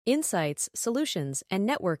Insights, solutions, and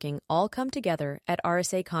networking all come together at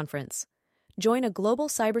RSA Conference. Join a global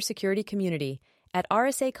cybersecurity community at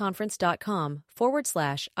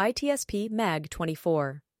rsaconference.com/ITSP Mag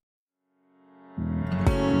 24.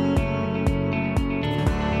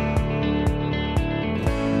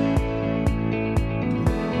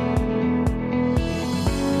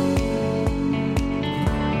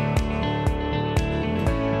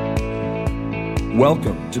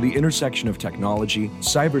 Welcome to the intersection of technology,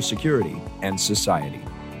 cybersecurity, and society.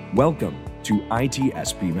 Welcome to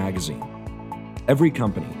ITSP Magazine. Every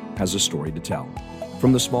company has a story to tell,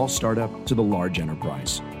 from the small startup to the large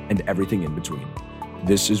enterprise, and everything in between.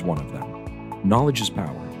 This is one of them. Knowledge is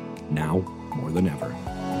power, now more than ever.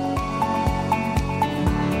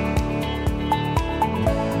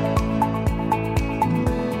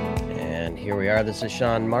 Here we are. This is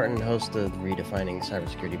Sean Martin, host of the Redefining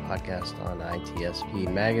Cybersecurity podcast on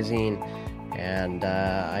ITSP Magazine. And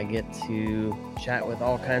I get to chat with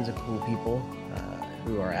all kinds of cool people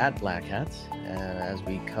who are at Black Hats as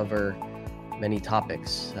we cover many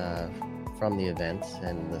topics from the event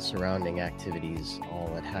and the surrounding activities,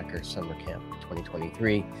 all at Hacker Summer Camp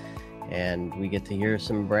 2023. And we get to hear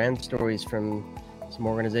some brand stories from some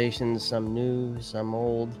organizations, some new, some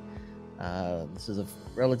old. This is a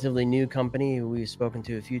relatively new company who we've spoken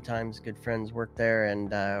to a few times. Good friends work there,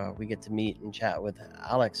 and we get to meet and chat with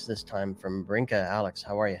Alex this time from Brinqa. Alex,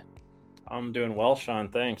 how are you? I'm doing well, Sean.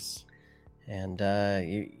 Thanks. And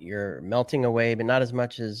you're melting away, but not as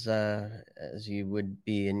much as you would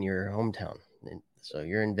be in your hometown. So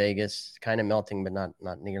you're in Vegas, kind of melting, but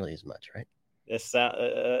not nearly as much, right? That's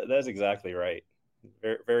exactly right.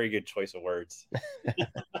 Very, very good choice of words.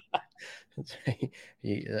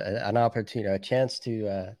 An opportunity, a chance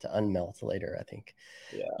to unmelt later, I think.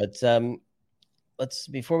 Yeah. But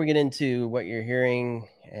before we get into what you're hearing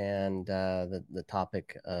and the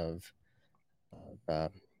topic of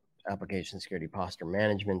application security posture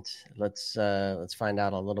management, let's find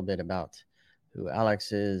out a little bit about who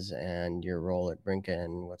Alex is and your role at Brinqa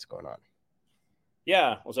and what's going on.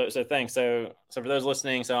 Yeah. Well, so thanks. So for those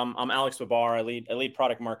listening, so I'm Alex Babar. I lead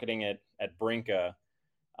product marketing at Brinqa.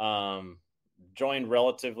 Joined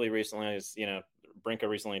relatively recently. As you know, Brinqa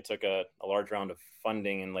recently took a large round of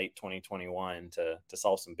funding in late 2021 to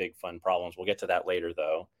solve some big fun problems. We'll get to that later,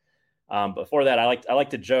 though. Before that, I like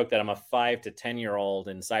to joke that I'm a 5 to 10-year-old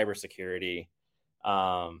in cybersecurity.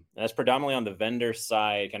 And that's predominantly on the vendor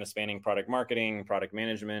side, kind of spanning product marketing, product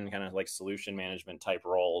management, kind of like solution management type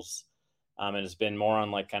roles. And it's been more on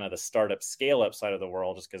like kind of the startup scale up side of the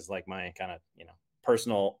world, just because like my kind of,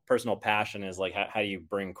 personal passion is like, how do you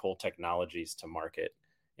bring cool technologies to market,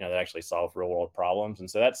 that actually solve real world problems. And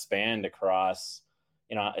so that spanned across,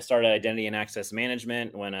 I started identity and access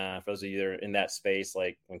management when, for those of you that are in that space,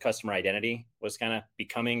 like when customer identity was kind of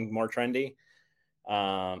becoming more trendy,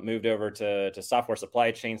 moved over to software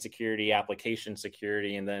supply chain security, application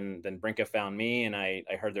security. And then Brinqa found me and I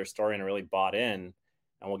heard their story and I really bought in.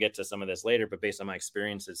 And we'll get to some of this later, but based on my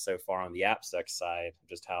experiences so far on the AppSec side,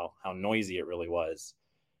 just how noisy it really was.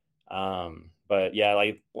 But yeah,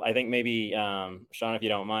 like I think maybe Sean, if you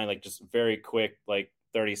don't mind, like just very quick, like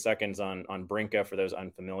 30 seconds on Brinqa for those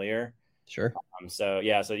unfamiliar. Sure. So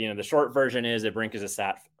the short version is that Brinqa is a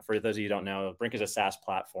SaaS. For those of you who don't know, Brinqa is a SaaS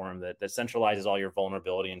platform that centralizes all your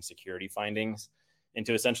vulnerability and security findings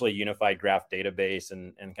into essentially a unified graph database.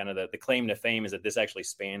 And kind of the claim to fame is that this actually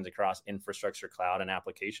spans across infrastructure, cloud, and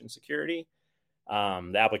application security.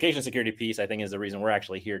 The application security piece, I think, is the reason we're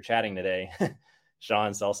actually here chatting today,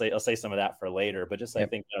 Sean. So I'll say some of that for later, but just, yep. I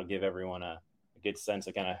think that'll give everyone a good sense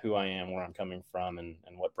of kind of who I am, where I'm coming from, and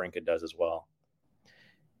what Brinqa does as well.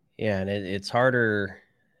 Yeah. And it's harder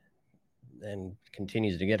and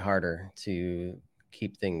continues to get harder to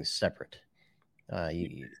keep things separate.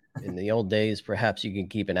 In the old days, perhaps you could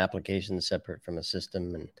keep an application separate from a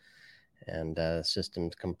system, and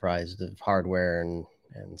systems comprised of hardware and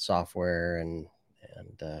software and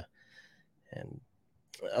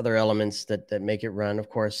other elements that make it run. Of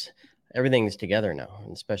course, everything's together now,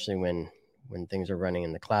 and especially when things are running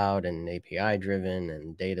in the cloud and API driven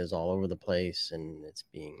and data is all over the place and it's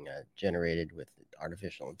being generated with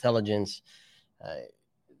artificial intelligence.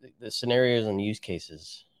 The scenarios and use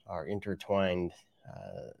cases are intertwined.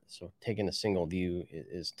 So taking a single view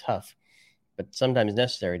is tough, but sometimes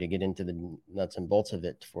necessary to get into the nuts and bolts of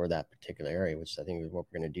it for that particular area, which I think is what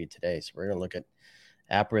we're going to do today. So we're going to look at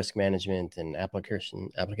app risk management and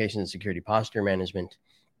application security posture management.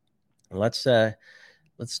 And let's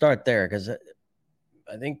start there, because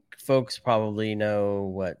I think folks probably know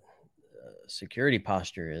what security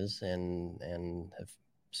posture is and have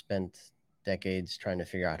spent decades trying to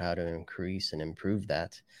figure out how to increase and improve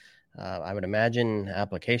that. I would imagine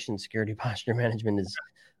application security posture management is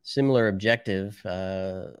similar objective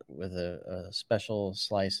with a special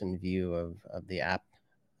slice and view of the app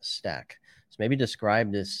stack. So maybe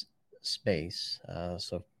describe this space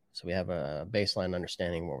so we have a baseline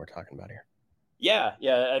understanding of what we're talking about here. Yeah.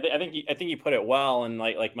 I think you put it well. And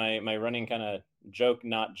like my running kind of joke,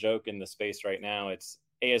 not joke in the space right now, it's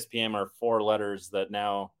ASPM are 4 letters that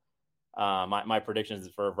now my predictions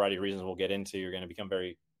for a variety of reasons we'll get into are going to become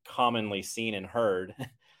very commonly seen and heard.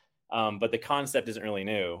 But the concept isn't really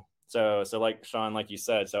new. So like Sean, like you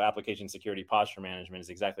said, so application security posture management is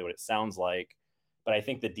exactly what it sounds like. But I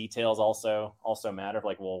think the details also matter.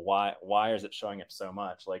 Like, well, why is it showing up so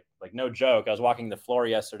much? Like no joke. I was walking the floor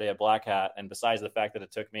yesterday at Black Hat, and besides the fact that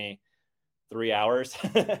it took me 3 hours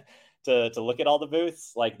to look at all the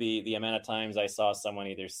booths, like the amount of times I saw someone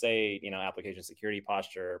either say, application security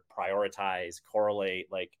posture, prioritize, correlate,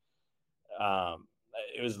 like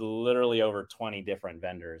it was literally over 20 different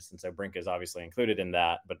vendors. And so Brinqa is obviously included in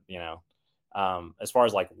that. But, as far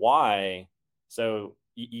as like why, so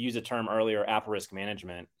you use a term earlier, app risk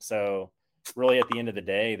management. So really at the end of the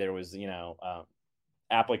day, there was,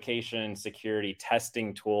 application security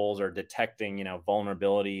testing tools or detecting,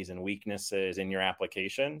 vulnerabilities and weaknesses in your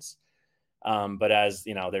applications. But as,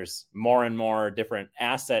 there's more and more different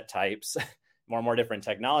asset types, more and more different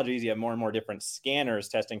technologies, you have more and more different scanners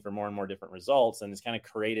testing for more and more different results. And it's kind of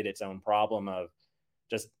created its own problem of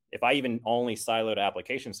just, if I even only siloed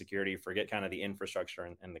application security, forget kind of the infrastructure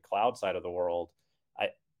and the cloud side of the world,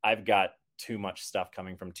 I've got too much stuff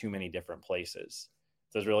coming from too many different places.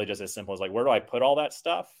 So it's really just as simple as like, where do I put all that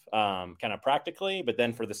stuff kind of practically? But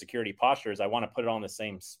then for the security postures, I want to put it on the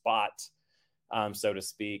same spot, so to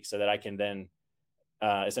speak, so that I can then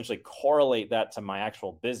essentially correlate that to my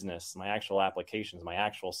actual business, my actual applications, my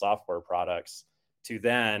actual software products, to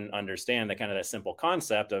then understand the kind of that simple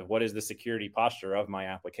concept of what is the security posture of my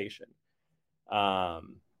application.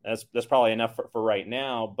 That's probably enough for right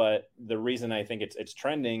now. But the reason I think it's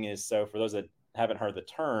trending is, so for those that haven't heard the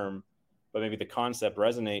term, but maybe the concept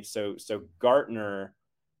resonates. So Gartner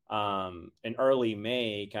in early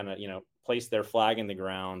May kind of, placed their flag in the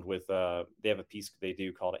ground with they have a piece they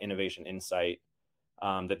do called Innovation Insight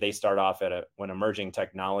that they start off at when emerging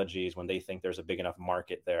technologies, when they think there's a big enough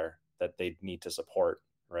market there that they need to support,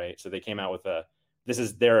 right? So they came out with this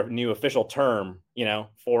is their new official term,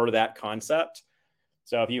 for that concept.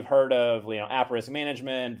 So if you've heard of, app risk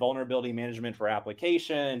management, vulnerability management for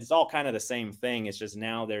applications, it's all kind of the same thing. It's just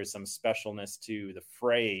now there's some specialness to the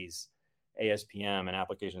phrase ASPM and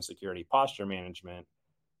application security posture management,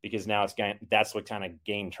 because now that's what kind of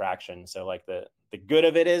gained traction. So like the good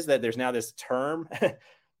of it is that there's now this term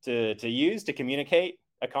to use to communicate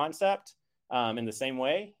a concept in the same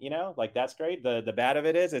way, like that's great. The bad of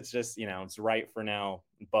it is it's just, it's right for now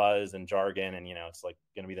buzz and jargon, and, it's like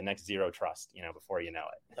going to be the next zero trust, before you know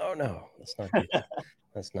it. Oh no, let's not do that.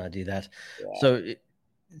 Let's not do that. Yeah. So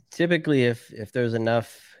typically if there's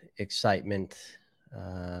enough excitement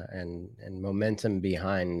and momentum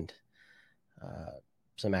behind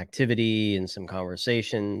some activity and some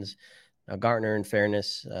conversations, now Gartner, in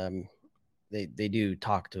fairness, they do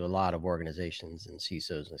talk to a lot of organizations and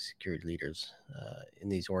CISOs and security leaders in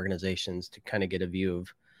these organizations to kind of get a view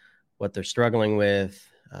of what they're struggling with,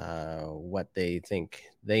 what they think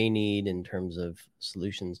they need in terms of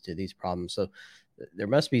solutions to these problems. So there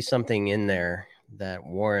must be something in there that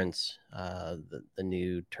warrants the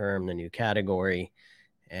new term, the new category,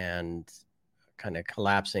 and kind of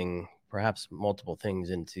collapsing perhaps multiple things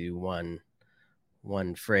into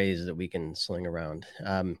one phrase that we can sling around.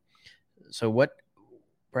 So what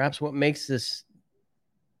makes this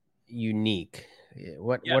unique?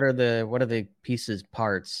 What are the pieces,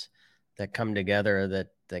 parts that come together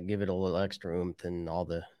that give it a little extra oomph than all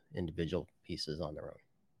the individual pieces on their own?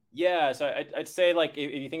 Yeah, so I'd say, like,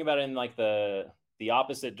 if you think about it in like the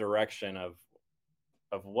opposite direction of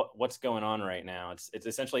what's going on right now, it's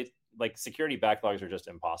essentially like security backlogs are just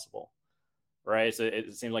impossible, right? So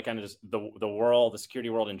it seems like kind of just the security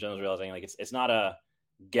world in general is realizing like it's not a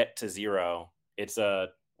get to zero, it's a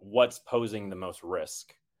what's posing the most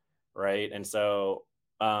risk, right? And so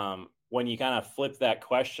when you kind of flip that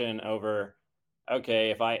question over,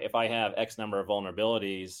 okay, if I have X number of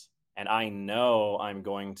vulnerabilities and I know I'm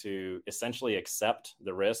going to essentially accept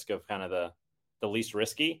the risk of kind of the least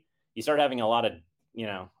risky, you start having a lot of,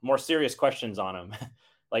 more serious questions on them.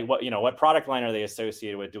 Like what product line are they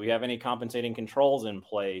associated with? Do we have any compensating controls in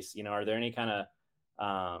place? Are there any kind of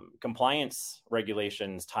compliance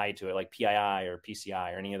regulations tied to it, like PII or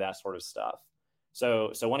PCI or any of that sort of stuff?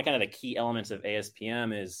 So one of kind of the key elements of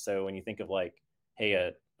ASPM is, so when you think of like, hey,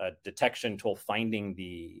 a detection tool finding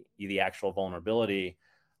the actual vulnerability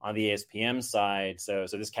on the ASPM side. So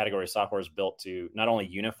this category of software is built to not only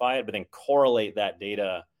unify it, but then correlate that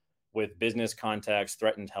data with business context,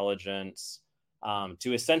 threat intelligence,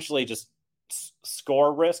 to essentially just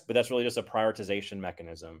score risk, but that's really just a prioritization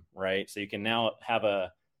mechanism, right? So you can now have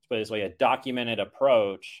let's put it this way, a documented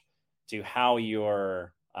approach to how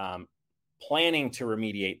you're planning to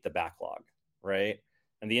remediate the backlog, right?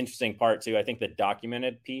 And the interesting part too, I think the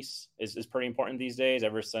documented piece is pretty important these days,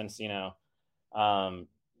 ever since,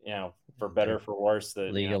 for better, for worse,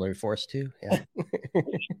 the legal or forced to. Yeah.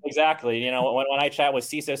 Exactly. When I chat with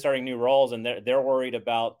CISO starting new roles and they're worried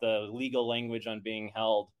about the legal language on being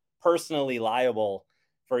held personally liable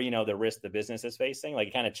for, the risk the business is facing, like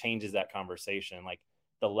it kind of changes that conversation. Like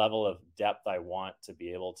the level of depth I want to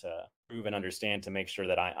be able to prove and understand to make sure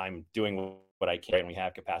that I'm doing what I can and we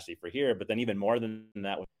have capacity for here. But then even more than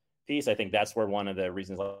that piece, I think that's where one of the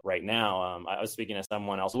reasons right now, I was speaking to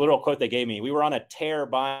someone else, a little quote they gave me, we were on a tear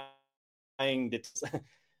buying, and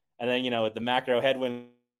then, the macro headwinds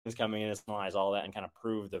coming in and analyze all that and kind of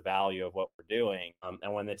prove the value of what we're doing.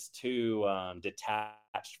 And when it's too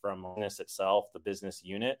detached from business itself, the business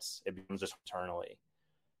units, it becomes just internally.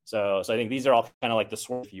 So I think these are all kind of like the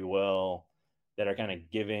sort, if you will, that are kind of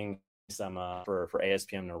giving some for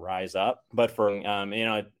ASPM to rise up. But for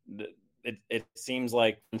it seems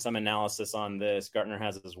like some analysis on this, Gartner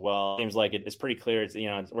has as well. It seems like it's pretty clear. It's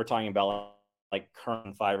we're talking about like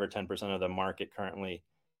current 5 or 10% of the market currently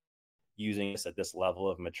using this at this level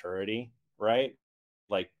of maturity, right?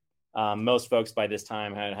 Like most folks by this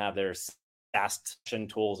time have their SaaS detection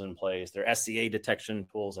tools in place, their SCA detection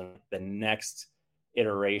tools, and the next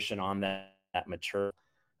iteration on that mature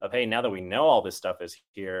of, hey, now that we know all this stuff is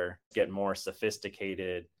here, get more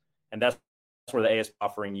sophisticated. And that's where the AS is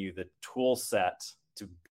offering you the tool set to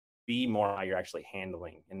be more how you're actually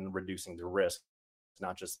handling and reducing the risk,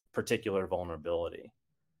 not just particular vulnerability.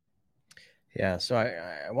 Yeah, so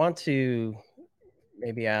I want to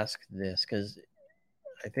maybe ask this, because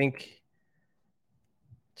I think,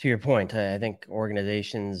 to your point, I think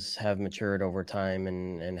organizations have matured over time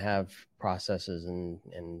and have processes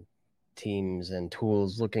and teams and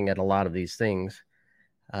tools looking at a lot of these things.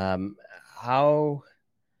 How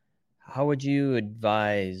would you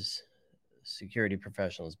advise security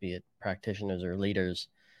professionals, be it practitioners or leaders,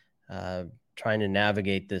 trying to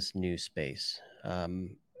navigate this new space?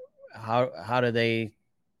 How do they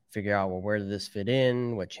figure out, well, where does this fit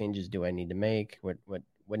in? What changes do I need to make?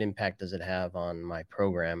 What impact does it have on my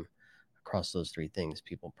program across those three things: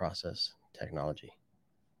 people, process, technology?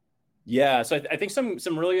 Yeah, so I think some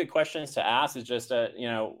really good questions to ask is just, at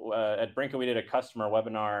Brinqa, we did a customer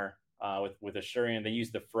webinar with Assurion. They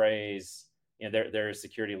used the phrase, their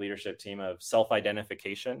security leadership team of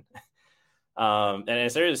self-identification. And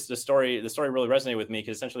it's the story really resonated with me,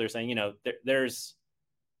 because essentially they're saying,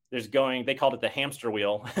 they called it the hamster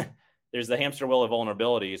wheel. There's the hamster wheel of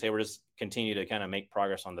vulnerabilities. Hey, we're just continue to kind of make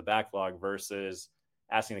progress on the backlog, versus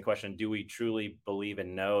asking the question, do we truly believe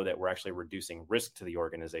and know that we're actually reducing risk to the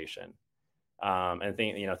organization? And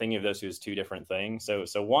thinking of those as two different things.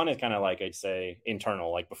 So one is kind of like, I'd say,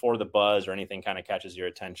 internal, like before the buzz or anything kind of catches your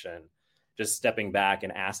attention, just stepping back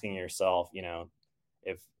and asking yourself,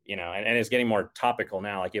 if, and it's getting more topical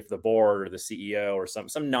now, like if the board or the CEO or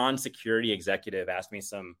some non-security executive asked me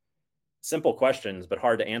some simple questions, but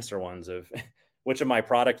hard to answer ones of which of my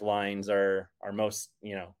product lines are most,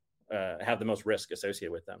 have the most risk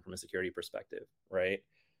associated with them from a security perspective, right?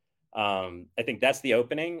 I think that's the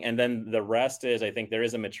opening. And then the rest is, I think there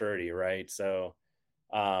is a maturity, right? So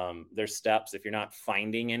there's steps. If you're not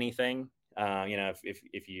finding anything,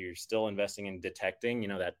 if you're still investing in detecting,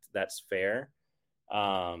 that's fair.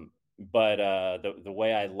 But the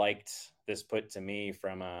way I liked this put to me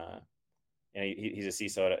from he's a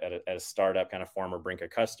CISO at a startup, kind of former Brinqa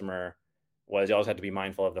customer, was you always had to be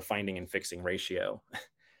mindful of the finding and fixing ratio.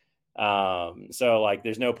 So like,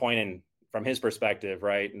 there's no point in, from his perspective,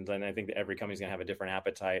 right? And then I think that every company's gonna have a different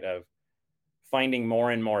appetite of finding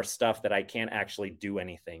more and more stuff that I can't actually do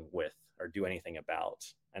anything with or do anything about.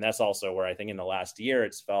 And that's also where I think in the last year,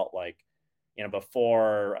 it's felt like,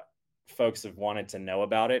 before folks have wanted to know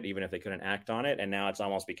about it, even if they couldn't act on it. And now it's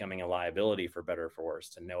almost becoming a liability, for better or for worse,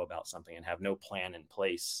 to know about something and have no plan in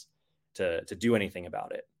place to do anything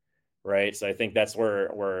about it. Right. So I think that's where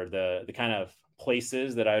the kind of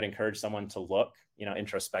places that I would encourage someone to look,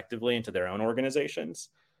 introspectively into their own organizations,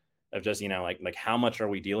 of just, like how much are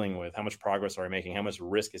we dealing with? How much progress are we making? How much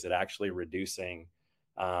risk is it actually reducing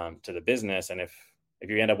to the business? And if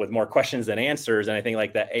you end up with more questions than answers, and I think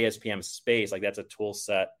like that ASPM space, like that's a tool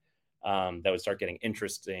set that would start getting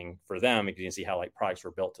interesting for them, because you can see how like products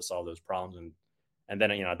were built to solve those problems. And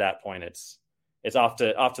then, at that point it's off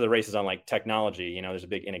to the races on like technology. There's a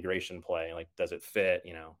big integration play, like does it fit,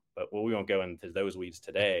 but we won't go into those weeds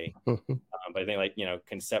today. But I think like,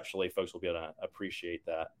 conceptually folks will be able to appreciate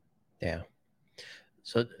that. Yeah.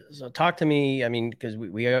 So talk to me, I mean, because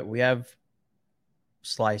we have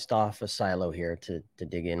sliced off a silo here to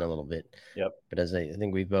dig in a little bit. Yep. But as I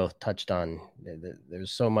think we both touched on,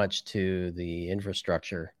 there's so much to the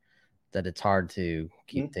infrastructure that it's hard to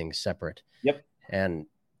keep things separate. Yep. And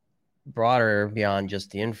broader beyond just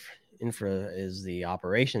the infra is the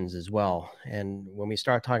operations as well. And when we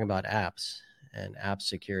start talking about apps and app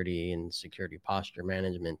security and security posture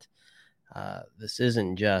management, this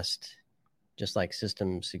isn't just like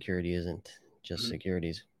system security isn't just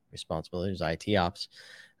security's responsibility, there's IT ops.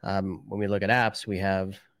 When we look at apps, we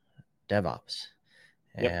have DevOps.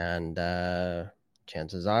 Yep. And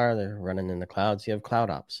chances are they're running in the cloud, so you have cloud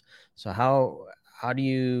ops. So how do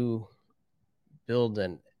you build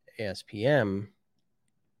an ASPM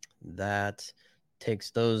that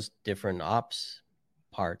takes those different ops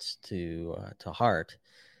parts to heart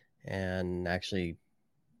and actually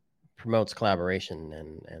promotes collaboration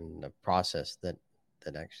and a process that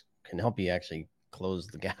actually can help you actually close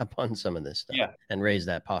the gap on some of this stuff, and raise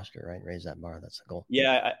that posture, right? Raise that bar. That's the goal.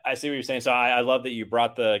 Yeah, I see what you're saying. So I love that you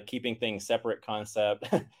brought the keeping things separate concept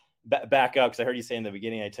back up, because I heard you say in the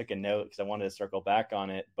beginning. I took a note because I wanted to circle back on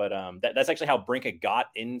it. But that's actually how Brinqa got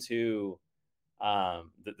into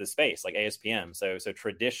the space, like ASPM. So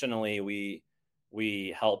traditionally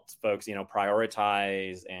we helped folks,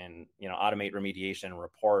 prioritize and, automate remediation and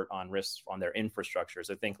report on risks on their infrastructure.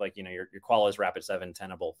 So think like, your Qualys Rapid7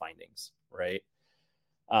 tenable findings, right?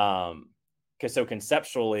 Because so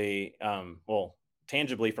conceptually,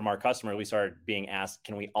 tangibly from our customer, we started being asked,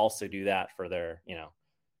 can we also do that for their,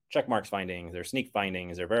 checkmarks findings, their sneak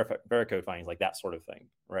findings, their vericode findings, like that sort of thing,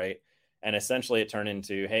 right? And essentially it turned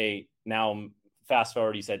into, hey, now fast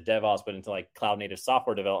forward, you said DevOps, but into like cloud native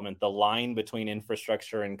software development, the line between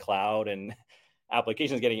infrastructure and cloud and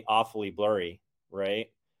applications is getting awfully blurry, right?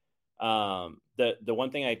 The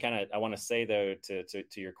one thing I want to say though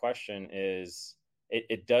to your question is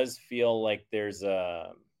it does feel like there's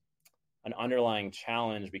an underlying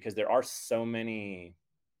challenge, because there are so many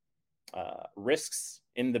risks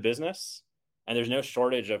in the business, and there's no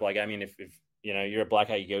shortage of like, I mean, if you're a black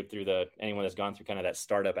hat, you go through anyone that's gone through kind of that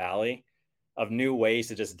startup alley of new ways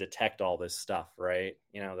to just detect all this stuff, right?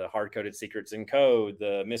 The hard-coded secrets in code,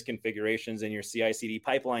 the misconfigurations in your CI/CD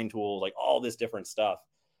pipeline tools, like all this different stuff.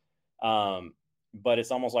 But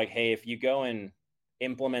it's almost like, hey, if you go and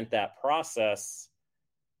implement that process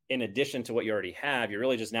in addition to what you already have, you're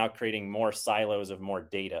really just now creating more silos of more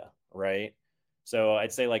data, right? So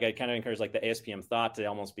I'd say like I kind of encourage like the ASPM thought to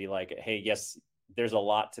almost be like, hey, yes, there's a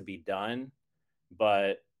lot to be done,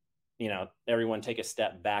 but everyone take a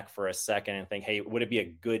step back for a second and think, hey, would it be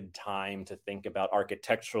a good time to think about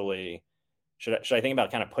architecturally? Should I think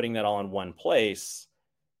about kind of putting that all in one place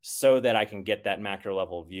so that I can get that macro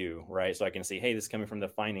level view, right? So I can see, hey, this is coming from the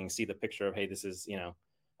findings, see the picture of, hey, this is,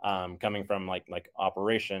 coming from like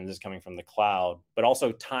operations, this is coming from the cloud, but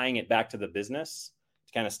also tying it back to the business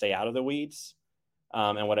to kind of stay out of the weeds.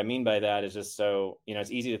 And what I mean by that is just so, it's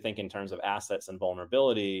easy to think in terms of assets and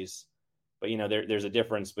vulnerabilities, but, there's a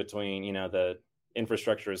difference between, the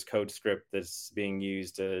infrastructure as code script that's being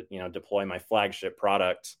used to, deploy my flagship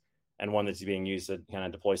product, and one that's being used to kind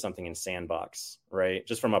of deploy something in sandbox, right?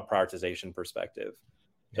 Just from a prioritization perspective.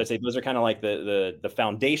 So I'd say those are kind of like the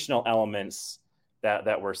foundational elements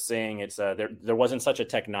that we're seeing. It's there wasn't such a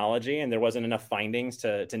technology, and there wasn't enough findings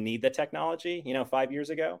to need the technology, 5 years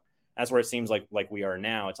ago. That's where it seems like we are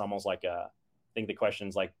now. It's almost like I think the question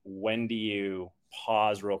is like, when do you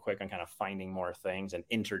pause real quick on kind of finding more things and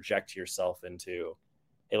interject yourself into,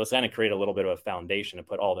 hey, let's kind of create a little bit of a foundation to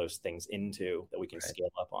put all those things into that we can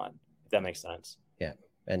scale up on, if that makes sense. Yeah.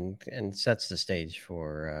 And sets the stage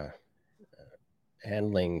for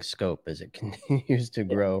handling scope as it continues to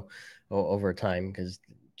grow over time, because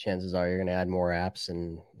chances are you're going to add more apps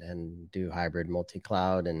and do hybrid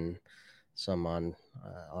multi-cloud and some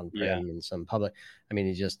on-prem and some public. I mean,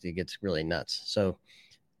 it gets really nuts. So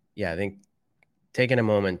yeah, I think taking a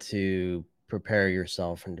moment to prepare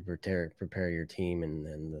yourself and to prepare your team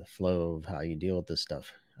and the flow of how you deal with this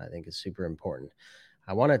stuff, I think is super important.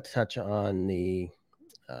 I want to touch on you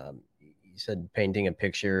said painting a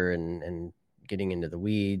picture and getting into the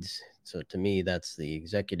weeds. So to me, that's the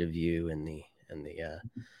executive view and the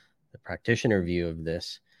practitioner view of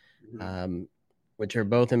this. which are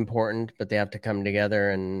both important, but they have to come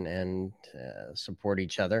together and support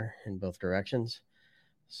each other in both directions.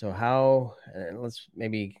 So how, let's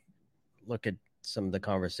maybe look at some of the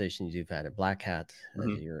conversations you've had at Black Hat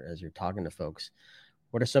as you're talking to folks.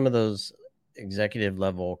 What are some of those executive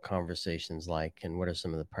level conversations like, and what are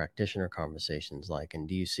some of the practitioner conversations like? And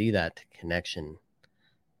do you see that connection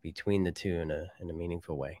between the two in a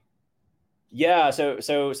meaningful way? Yeah.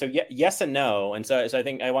 So yes and no. And so I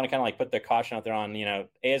think I want to kind of like put the caution out there on,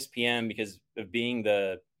 ASPM, because of being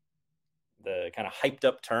the kind of hyped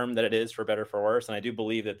up term that it is, for better, for worse. And I do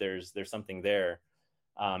believe that there's something there.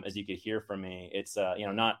 As you could hear from me, it's,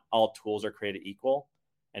 not all tools are created equal.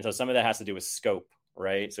 And so some of that has to do with scope,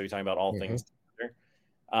 right? So you're talking about all things together.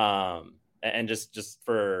 And just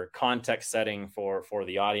for context setting for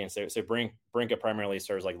the audience, so Brinqa primarily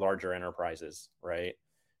serves like larger enterprises, right?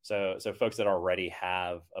 So folks that already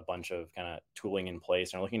have a bunch of kind of tooling in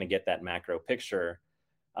place and are looking to get that macro picture.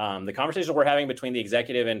 The conversation we're having between the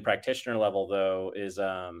executive and practitioner level, though, is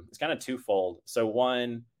it's kind of twofold. So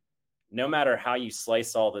one, no matter how you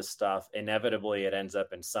slice all this stuff, inevitably it ends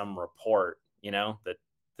up in some report, that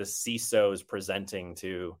the CISO is presenting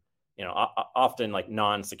to, often like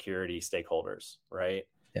non-security stakeholders, right?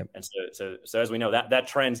 Yep. And so as we know, that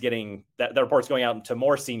trend's getting, that the report's going out to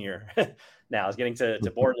more senior now. It's getting to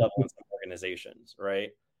board level in some organizations, right?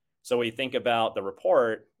 So we think about the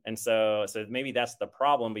report, and so maybe that's the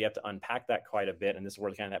problem, but you have to unpack that quite a bit. And this is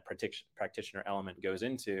where kind of that practitioner element goes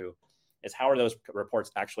into, is how are those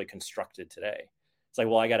reports actually constructed today? It's like,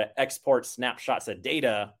 well, I got to export snapshots of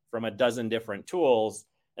data from a dozen different tools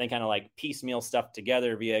and kind of like piecemeal stuff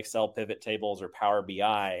together via Excel pivot tables or Power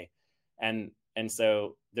BI. And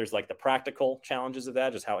so there's like the practical challenges of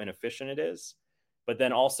that, just how inefficient it is. But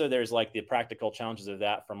then also there's like the practical challenges of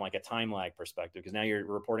that from like a time lag perspective, because now you're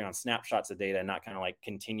reporting on snapshots of data and not kind of like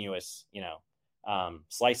continuous,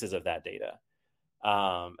 slices of that data.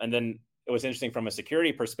 And then it was interesting from a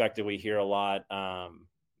security perspective, we hear a lot.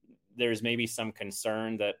 There's maybe some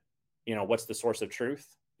concern that, what's the source of truth?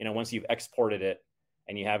 Once you've exported it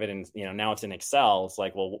and you have it in, now it's in Excel, it's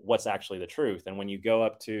like, well, what's actually the truth? And when you go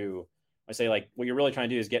up to, I say, like, what you're really trying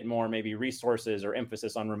to do is get more maybe resources or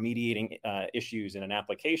emphasis on remediating issues in an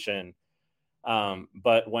application.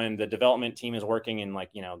 But when the development team is working in like,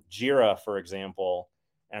 Jira, for example,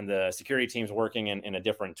 and the security team's working in a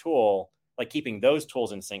different tool, like keeping those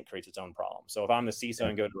tools in sync creates its own problem. So if I'm the CISO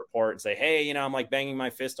and go to report and say, hey, I'm like banging my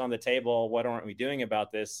fist on the table, what aren't we doing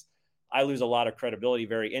about this? I lose a lot of credibility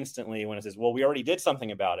very instantly when it says, well, we already did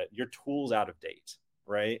something about it. Your tool's out of date,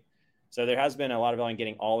 right? So there has been a lot of value in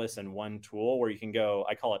getting all this in one tool where you can go,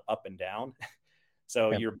 I call it up and down.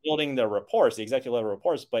 So you're building the reports, the executive level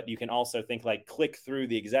reports, but you can also think like click through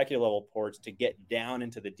the executive level reports to get down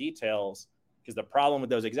into the details. Because the problem with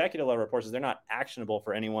those executive level reports is they're not actionable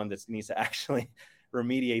for anyone that needs to actually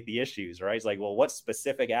remediate the issues, right? It's like, well, what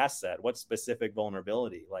specific asset, what specific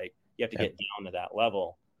vulnerability? Like you have to get down to that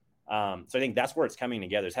level. So I think that's where it's coming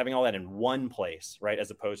together, is having all that in one place, right?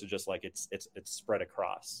 As opposed to just like it's spread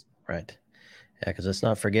across. Right. Yeah, because let's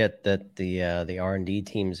not forget that the R&D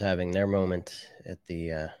team's having their moment at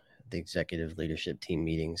the executive leadership team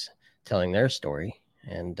meetings, telling their story,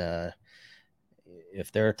 and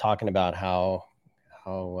if they're talking about how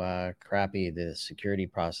crappy the security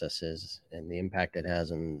process is and the impact it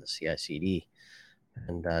has on the CI/CD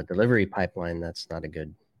and delivery pipeline, that's not a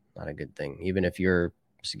good thing. Even if your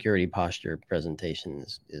security posture presentation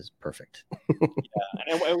is perfect.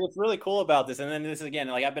 Yeah, and what's really cool about this, and then this is again,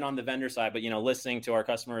 like I've been on the vendor side, but listening to our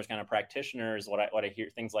customers, kind of practitioners, what I hear,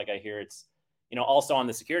 things like I hear, it's also on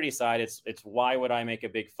the security side, it's why would I make a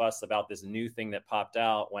big fuss about this new thing that popped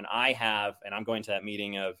out when I have, and I'm going to that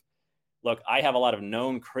meeting of, look, I have a lot of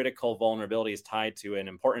known critical vulnerabilities tied to an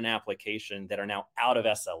important application that are now out of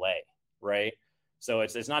SLA, right? So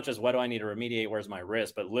it's not just what do I need to remediate, where's my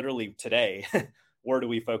risk, but literally today, where do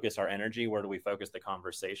we focus our energy? Where do we focus the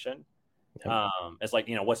conversation? It's like,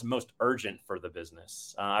 what's most urgent for the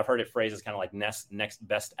business? I've heard it phrased as kind of like next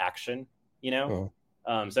best action, So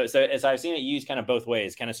as I've seen it used kind of both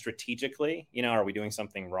ways, kind of strategically, are we doing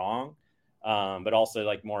something wrong? But also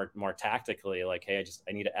like more tactically, like, hey,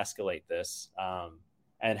 I need to escalate this,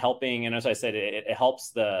 and helping. And as I said, it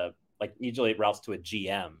helps usually it routes to a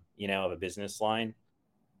GM, of a business line.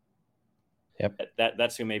 Yep.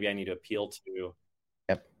 That's who maybe I need to appeal to.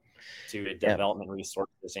 Yep. To a development resource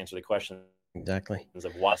to answer the question exactly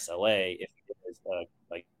of what SLA, if it is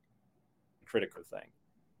a critical thing.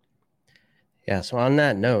 Yeah. So on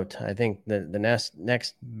that note, I think the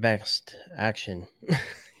next best action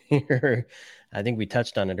here, I think we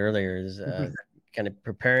touched on it earlier, is kind of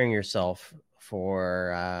preparing yourself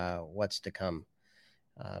for what's to come.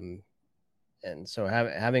 And so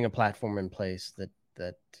having a platform in place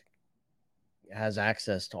that has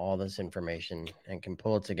access to all this information and can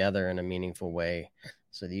pull it together in a meaningful way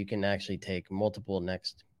so that you can actually take multiple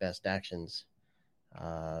next best actions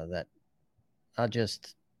that not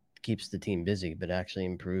just keeps the team busy, but actually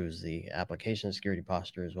improves the application security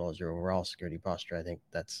posture as well as your overall security posture. I think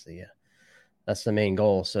that's the main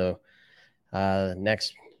goal. So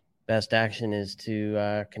next best action is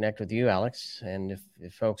to connect with you, Alex. And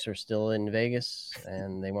if folks are still in Vegas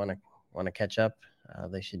and they want to catch up,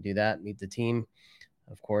 they should do that. Meet the team.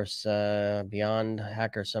 Of course, beyond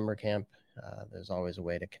Hacker Summer Camp, there's always a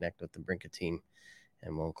way to connect with the Brinqa team,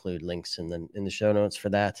 and we'll include links in the show notes for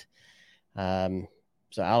that.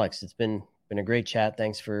 So, Alex, it's been a great chat.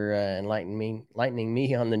 Thanks for enlightening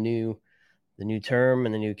me on the new term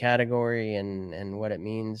and the new category and what it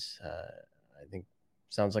means. I think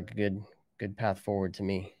sounds like a good path forward to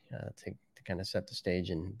me to kind of set the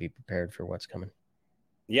stage and be prepared for what's coming.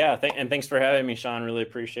 Yeah, and thanks for having me, Sean. Really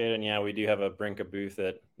appreciate it. And yeah, we do have a Brinqa booth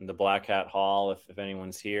at the Black Hat Hall. If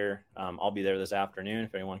anyone's here, I'll be there this afternoon.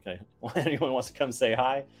 If anyone wants to come say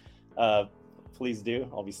hi, please do.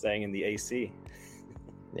 I'll be staying in the AC.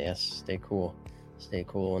 Yes, stay cool.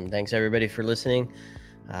 And thanks everybody for listening.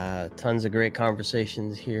 Tons of great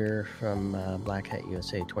conversations here from Black Hat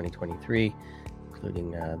USA 2023,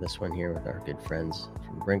 including this one here with our good friends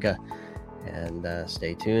from Brinqa. And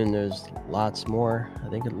stay tuned. There's lots more. I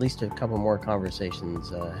think at least a couple more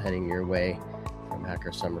conversations heading your way from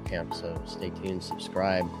Hacker Summer Camp. So stay tuned,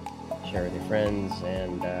 subscribe, share with your friends,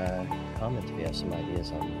 and comment if you have some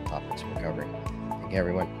ideas on the topics we're covering. Thank you,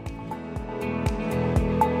 everyone.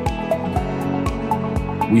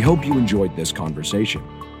 We hope you enjoyed this conversation.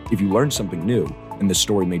 If you learned something new and the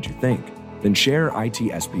story made you think, then share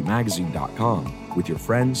itspmagazine.com with your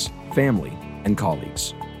friends, family, and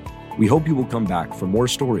colleagues. We hope you will come back for more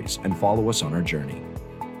stories and follow us on our journey.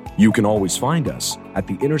 You can always find us at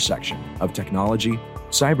the intersection of technology,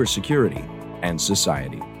 cybersecurity, and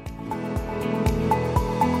society.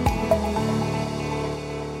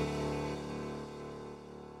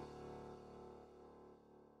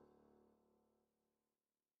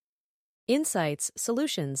 Insights,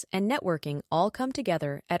 solutions, and networking all come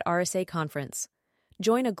together at RSA Conference.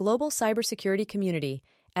 Join a global cybersecurity community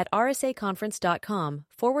at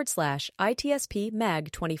rsaconference.com/ITSP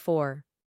Mag 24.